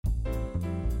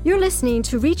You're listening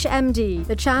to ReachMD,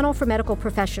 the channel for medical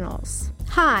professionals.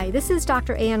 Hi, this is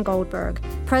Dr. Ann Goldberg,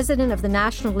 president of the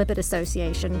National Lipid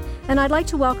Association, and I'd like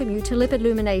to welcome you to Lipid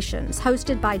Luminations,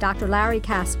 hosted by Dr. Larry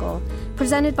Caskell,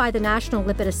 presented by the National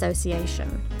Lipid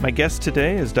Association. My guest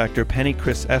today is Dr. Penny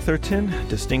Chris Etherton,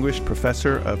 Distinguished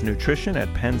Professor of Nutrition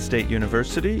at Penn State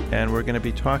University, and we're going to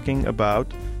be talking about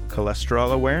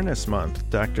Cholesterol Awareness Month.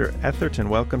 Dr. Etherton,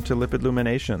 welcome to Lipid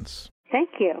Luminations. Thank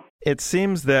you. It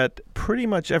seems that pretty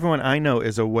much everyone I know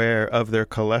is aware of their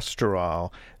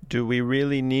cholesterol. Do we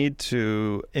really need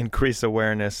to increase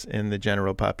awareness in the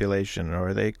general population, or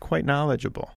are they quite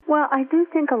knowledgeable? Well, I do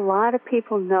think a lot of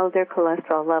people know their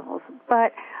cholesterol levels,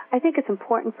 but I think it's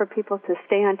important for people to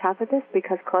stay on top of this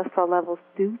because cholesterol levels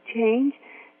do change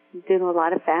due to a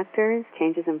lot of factors,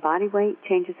 changes in body weight,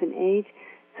 changes in age.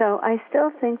 So I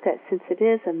still think that since it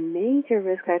is a major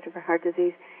risk factor for heart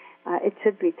disease, it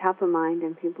should be top of mind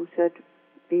and people should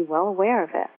be well aware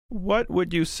of it. What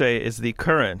would you say is the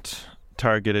current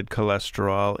targeted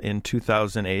cholesterol in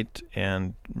 2008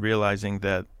 and realizing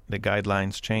that the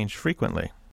guidelines change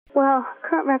frequently? Well,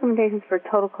 current recommendations for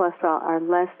total cholesterol are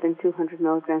less than 200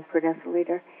 milligrams per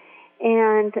deciliter.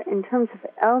 And in terms of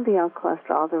LDL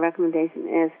cholesterol, the recommendation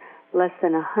is less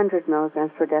than 100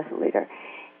 milligrams per deciliter.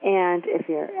 And if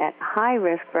you're at high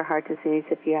risk for heart disease,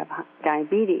 if you have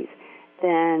diabetes,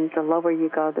 then the lower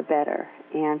you go, the better.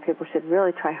 And people should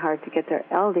really try hard to get their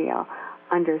LDL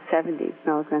under 70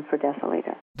 milligrams per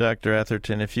deciliter. Dr.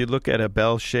 Etherton, if you look at a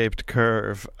bell-shaped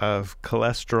curve of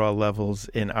cholesterol levels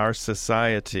in our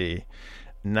society,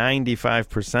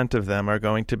 95% of them are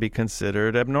going to be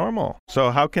considered abnormal. So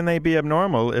how can they be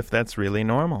abnormal if that's really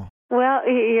normal? Well,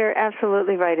 you're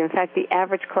absolutely right. In fact, the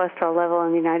average cholesterol level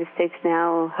in the United States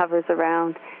now hovers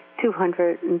around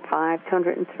 205,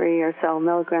 203 or so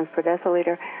milligrams per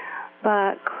deciliter.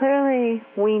 But clearly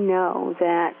we know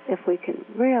that if we can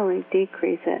really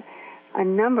decrease it, a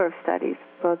number of studies,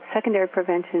 both secondary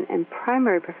prevention and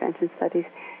primary prevention studies,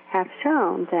 have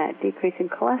shown that decreasing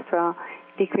cholesterol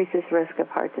decreases risk of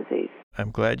heart disease. I'm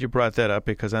glad you brought that up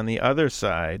because on the other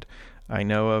side, I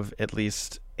know of at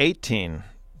least 18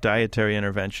 dietary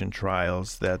intervention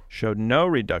trials that showed no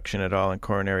reduction at all in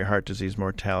coronary heart disease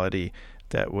mortality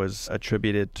that was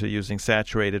attributed to using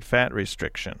saturated fat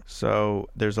restriction. So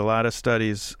there's a lot of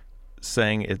studies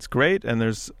saying it's great, and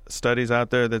there's studies out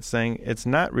there that's saying it's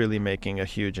not really making a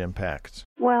huge impact.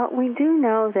 Well, we do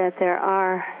know that there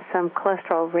are some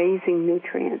cholesterol-raising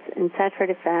nutrients, and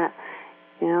saturated fat,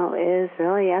 is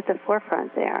really at the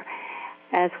forefront there,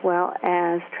 as well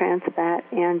as trans fat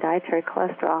and dietary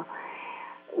cholesterol.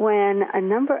 When a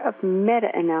number of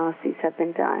meta-analyses have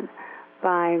been done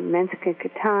by Menzik and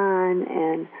Katan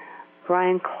and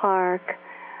Brian Clark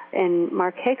and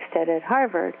Mark Hagstead at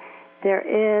Harvard, there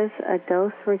is a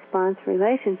dose-response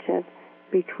relationship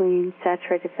between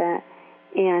saturated fat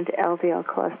and LDL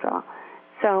cholesterol.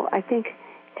 So I think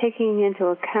taking into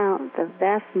account the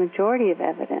vast majority of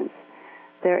evidence,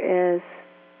 there is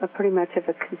pretty much of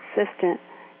a consistent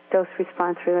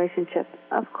dose-response relationship.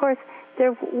 Of course,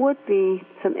 there would be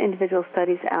some individual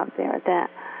studies out there that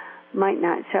might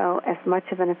not show as much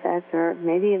of an effect or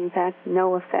maybe, in fact,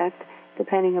 no effect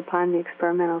depending upon the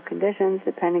experimental conditions,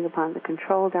 depending upon the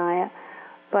control diet.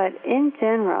 But in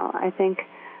general, I think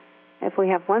if we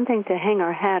have one thing to hang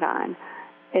our hat on,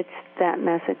 it's that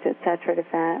message that saturated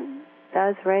fat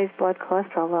does raise blood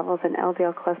cholesterol levels and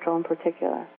LDL cholesterol in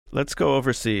particular. Let's go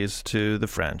overseas to the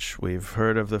French. We've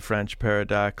heard of the French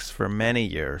paradox for many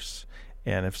years.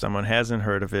 And if someone hasn't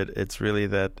heard of it, it's really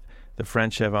that the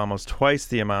French have almost twice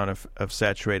the amount of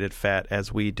saturated fat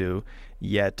as we do,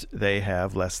 yet they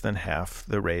have less than half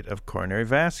the rate of coronary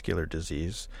vascular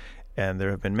disease. And there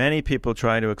have been many people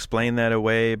trying to explain that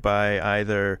away by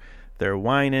either their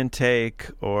wine intake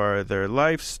or their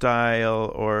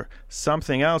lifestyle or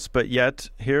something else, but yet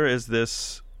here is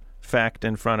this fact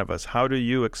in front of us. How do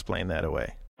you explain that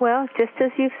away? Well, just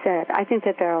as you've said, I think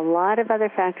that there are a lot of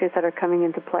other factors that are coming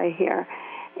into play here.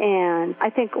 And I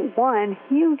think one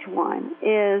huge one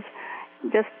is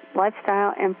just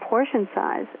lifestyle and portion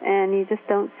size. And you just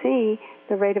don't see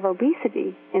the rate of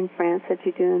obesity in France that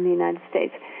you do in the United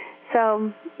States.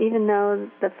 So even though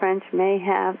the French may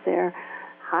have their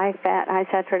high-fat,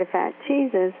 high-saturated fat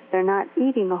cheeses, they're not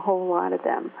eating a whole lot of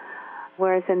them.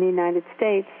 Whereas in the United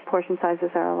States, portion sizes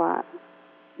are a lot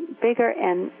bigger,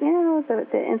 and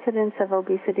the incidence of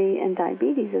obesity and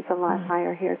diabetes is a lot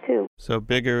higher here too. So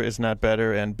bigger is not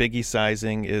better, and biggie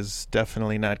sizing is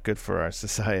definitely not good for our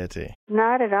society.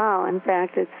 Not at all. In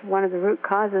fact, it's one of the root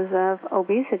causes of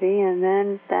obesity, and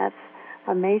then that's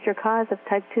a major cause of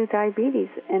type 2 diabetes.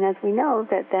 And as we know,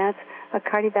 that's a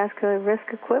cardiovascular risk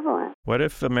equivalent. What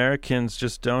if Americans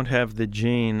just don't have the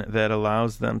gene that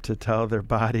allows them to tell their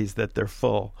bodies that they're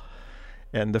full?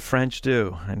 And the French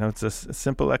do. I know it's a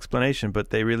simple explanation,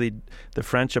 but the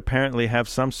French apparently have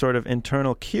some sort of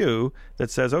internal cue that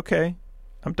says, okay,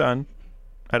 I'm done.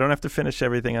 I don't have to finish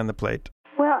everything on the plate.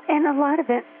 Well, and a lot of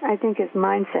it, I think, is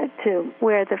mindset, too,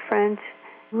 where the French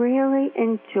really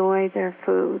enjoy their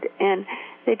food. And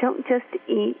they don't just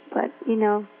eat, but,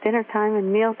 dinner time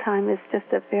and meal time is just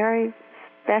a very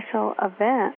special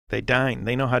event. They dine.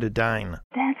 They know how to dine.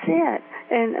 That's it.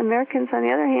 And Americans, on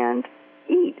the other hand,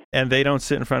 eat. And they don't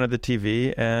sit in front of the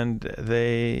TV, and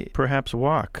they perhaps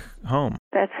walk home.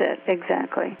 That's it,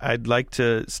 exactly. I'd like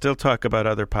to still talk about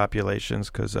other populations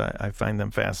because I find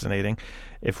them fascinating.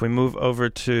 If we move over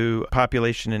to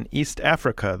population in East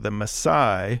Africa, the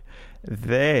Maasai,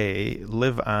 they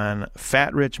live on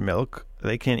fat-rich milk.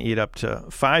 They can eat up to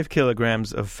 5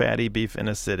 kilograms of fatty beef in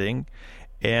a sitting,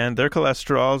 and their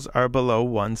cholesterols are below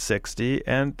 160,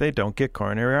 and they don't get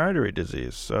coronary artery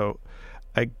disease. So,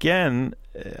 again,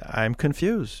 I'm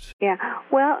confused. Yeah.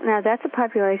 Well, now that's a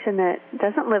population that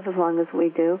doesn't live as long as we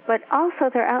do, but also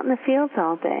they're out in the fields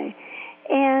all day.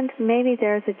 And maybe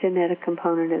there's a genetic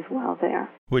component as well there.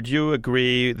 Would you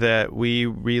agree that we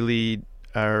really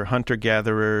are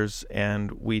hunter-gatherers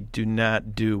and we do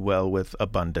not do well with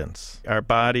abundance? Our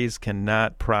bodies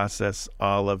cannot process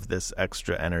all of this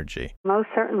extra energy. Most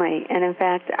certainly. And in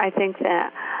fact, I think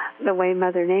that the way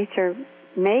Mother Nature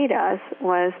made us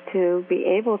was to be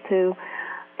able to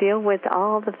deal with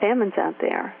all the famines out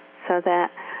there, so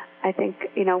that I think,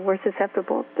 we're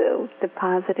susceptible to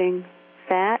depositing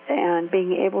fat and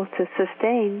being able to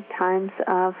sustain times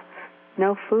of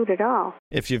no food at all.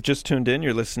 If you've just tuned in,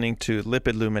 you're listening to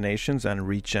Lipid Luminations on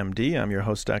ReachMD. I'm your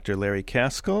host, Dr. Larry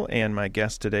Kaskel, and my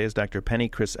guest today is Dr. Penny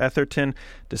Chris Etherton,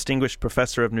 Distinguished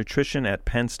Professor of Nutrition at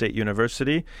Penn State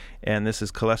University, and this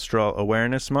is Cholesterol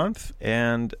Awareness Month.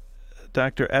 And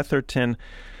Dr. Etherton,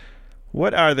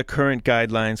 what are the current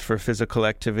guidelines for physical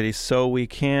activity so we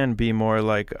can be more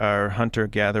like our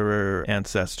hunter-gatherer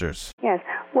ancestors? Yes.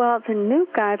 Well, the new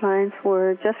guidelines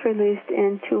were just released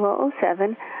in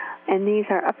 2007, and these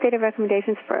are updated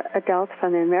recommendations for adults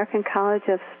from the American College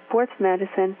of Sports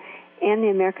Medicine and the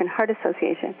American Heart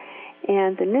Association.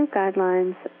 And the new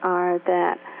guidelines are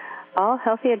that all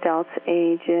healthy adults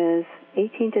ages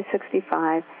 18 to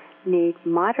 65 need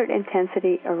moderate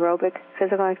intensity aerobic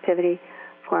physical activity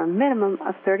for a minimum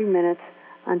of 30 minutes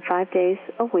on 5 days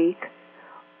a week,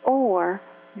 or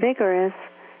vigorous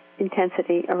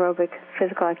intensity aerobic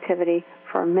physical activity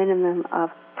for a minimum of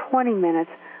 20 minutes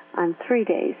on 3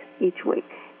 days each week.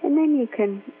 And then you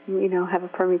can, have a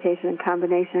permutation and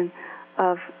combination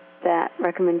of that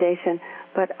recommendation.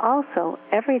 But also,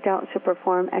 every adult should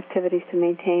perform activities to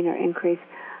maintain or increase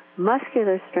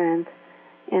muscular strength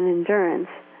and endurance,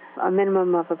 a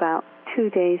minimum of about 2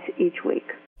 days each week.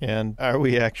 And are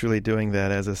we actually doing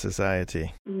that as a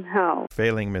society? No.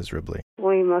 Failing miserably.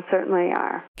 We most certainly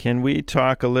are. Can we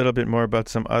talk a little bit more about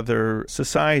some other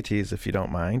societies, if you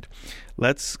don't mind?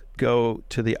 Let's go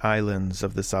to the islands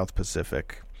of the South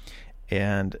Pacific.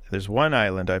 And there's one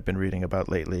island I've been reading about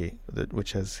lately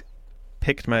which has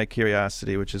piqued my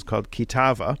curiosity, which is called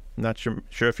Kitava. I'm not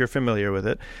sure if you're familiar with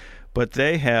it, but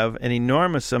they have an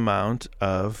enormous amount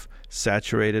of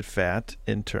saturated fat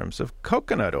in terms of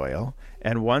coconut oil.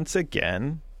 And once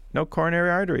again, no coronary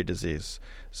artery disease.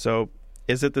 So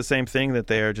is it the same thing that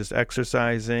they are just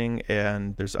exercising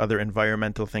and there's other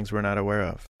environmental things we're not aware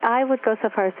of? I would go so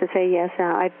far as to say yes.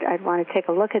 Now, I'd want to take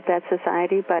a look at that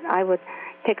society, but I would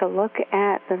take a look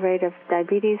at the rate of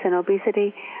diabetes and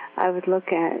obesity. I would look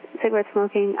at cigarette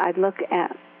smoking. I'd look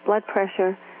at blood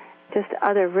pressure, just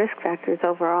other risk factors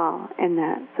overall in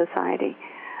that society.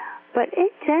 But in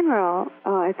general,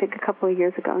 I think a couple of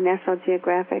years ago, National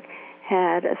Geographic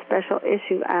had a special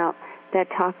issue out that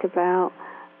talked about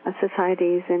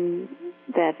societies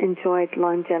that enjoyed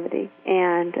longevity.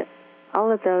 And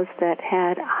all of those that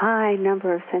had a high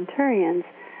number of centurions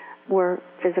were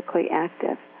physically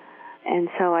active. And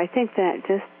so I think that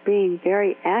just being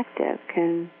very active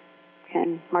can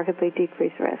markedly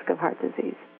decrease risk of heart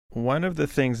disease. One of the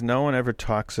things no one ever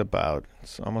talks about,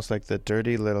 it's almost like the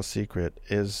dirty little secret,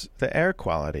 is the air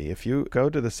quality. If you go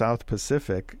to the South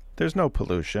Pacific, there's no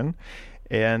pollution.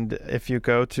 And if you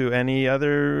go to any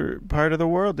other part of the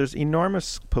world, there's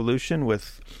enormous pollution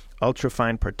with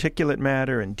ultrafine particulate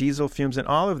matter and diesel fumes, and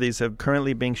all of these have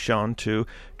currently been shown to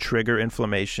trigger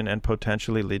inflammation and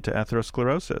potentially lead to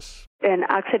atherosclerosis. And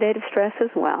oxidative stress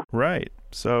as well. Right.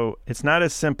 So it's not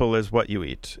as simple as what you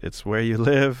eat. It's where you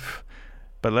live,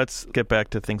 But let's get back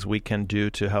to things we can do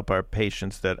to help our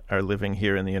patients that are living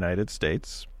here in the United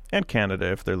States and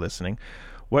Canada if they're listening.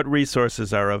 What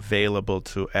resources are available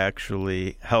to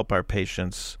actually help our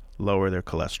patients lower their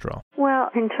cholesterol? Well,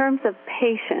 in terms of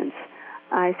patients,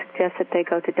 I suggest that they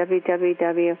go to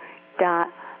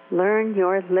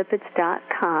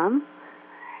www.learnyourlipids.com,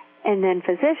 and then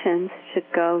physicians should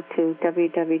go to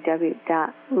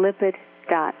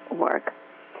www.lipid.org.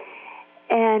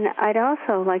 And I'd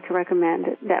also like to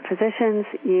recommend that physicians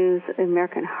use the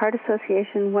American Heart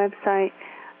Association website.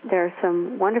 There are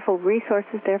some wonderful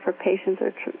resources there for patients. There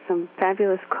are some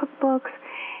fabulous cookbooks.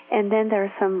 And then there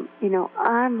are some,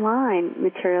 online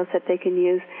materials that they can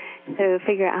use to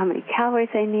figure out how many calories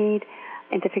they need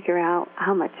and to figure out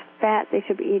how much fat they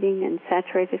should be eating and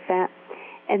saturated fat.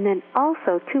 And then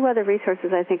also 2 other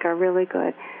resources I think are really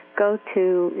good. Go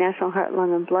to National Heart,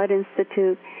 Lung, and Blood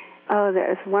Institute. Oh,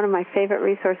 there's one of my favorite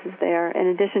resources there, in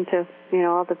addition to,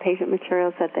 all the patient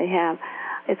materials that they have.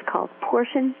 It's called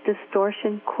Portion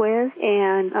Distortion Quiz,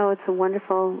 and, it's a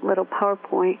wonderful little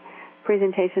PowerPoint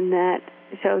presentation that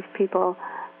shows people,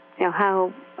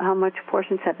 how much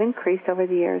portions have increased over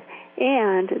the years,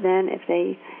 and then if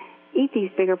they eat these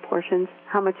bigger portions,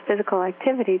 how much physical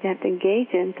activity they have to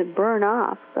engage in to burn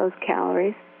off those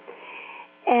calories.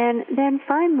 And then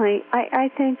finally, I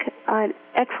think an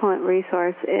excellent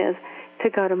resource is to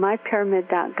go to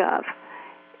mypyramid.gov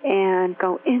and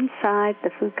go inside the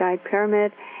Food Guide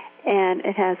Pyramid, and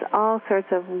it has all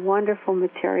sorts of wonderful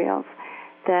materials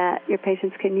that your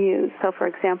patients can use. So, for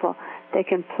example, they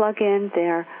can plug in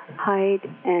their height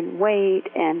and weight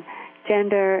and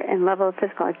gender and level of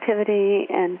physical activity,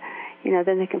 and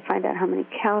then they can find out how many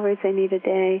calories they need a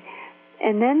day,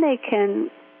 and then they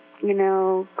can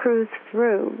cruise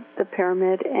through the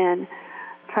pyramid and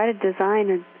try to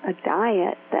design a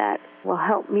diet that will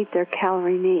help meet their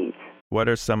calorie needs. What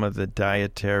are some of the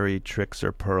dietary tricks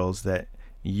or pearls that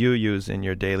you use in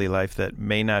your daily life that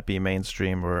may not be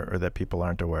mainstream or that people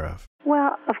aren't aware of?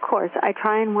 Well, of course, I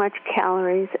try and watch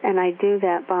calories, and I do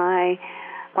that by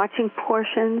watching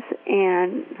portions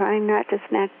and trying not to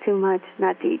snack too much,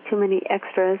 not to eat too many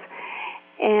extras.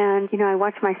 And, I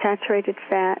watch my saturated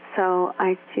fat, so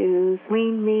I choose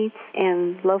lean meats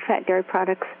and low-fat dairy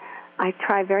products. I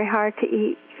try very hard to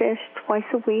eat fish twice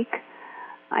a week.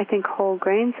 I think whole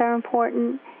grains are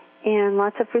important, and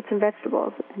lots of fruits and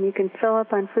vegetables. And you can fill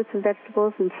up on fruits and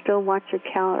vegetables and still watch your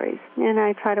calories. And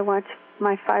I try to watch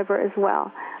my fiber as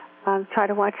well. Try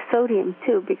to watch sodium,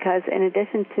 too, because in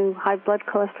addition to high blood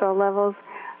cholesterol levels,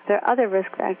 there are other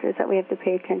risk factors that we have to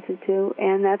pay attention to,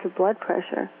 and that's blood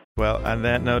pressure. Well, on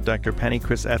that note, Dr. Penny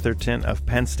Chris Etherton of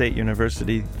Penn State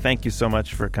University, thank you so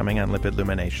much for coming on Lipid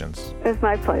Luminations. It was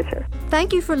my pleasure.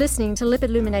 Thank you for listening to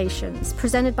Lipid Luminations,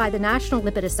 presented by the National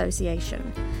Lipid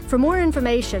Association. For more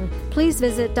information, please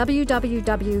visit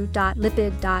www.lipid.org.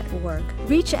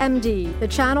 ReachMD, the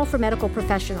channel for medical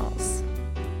professionals.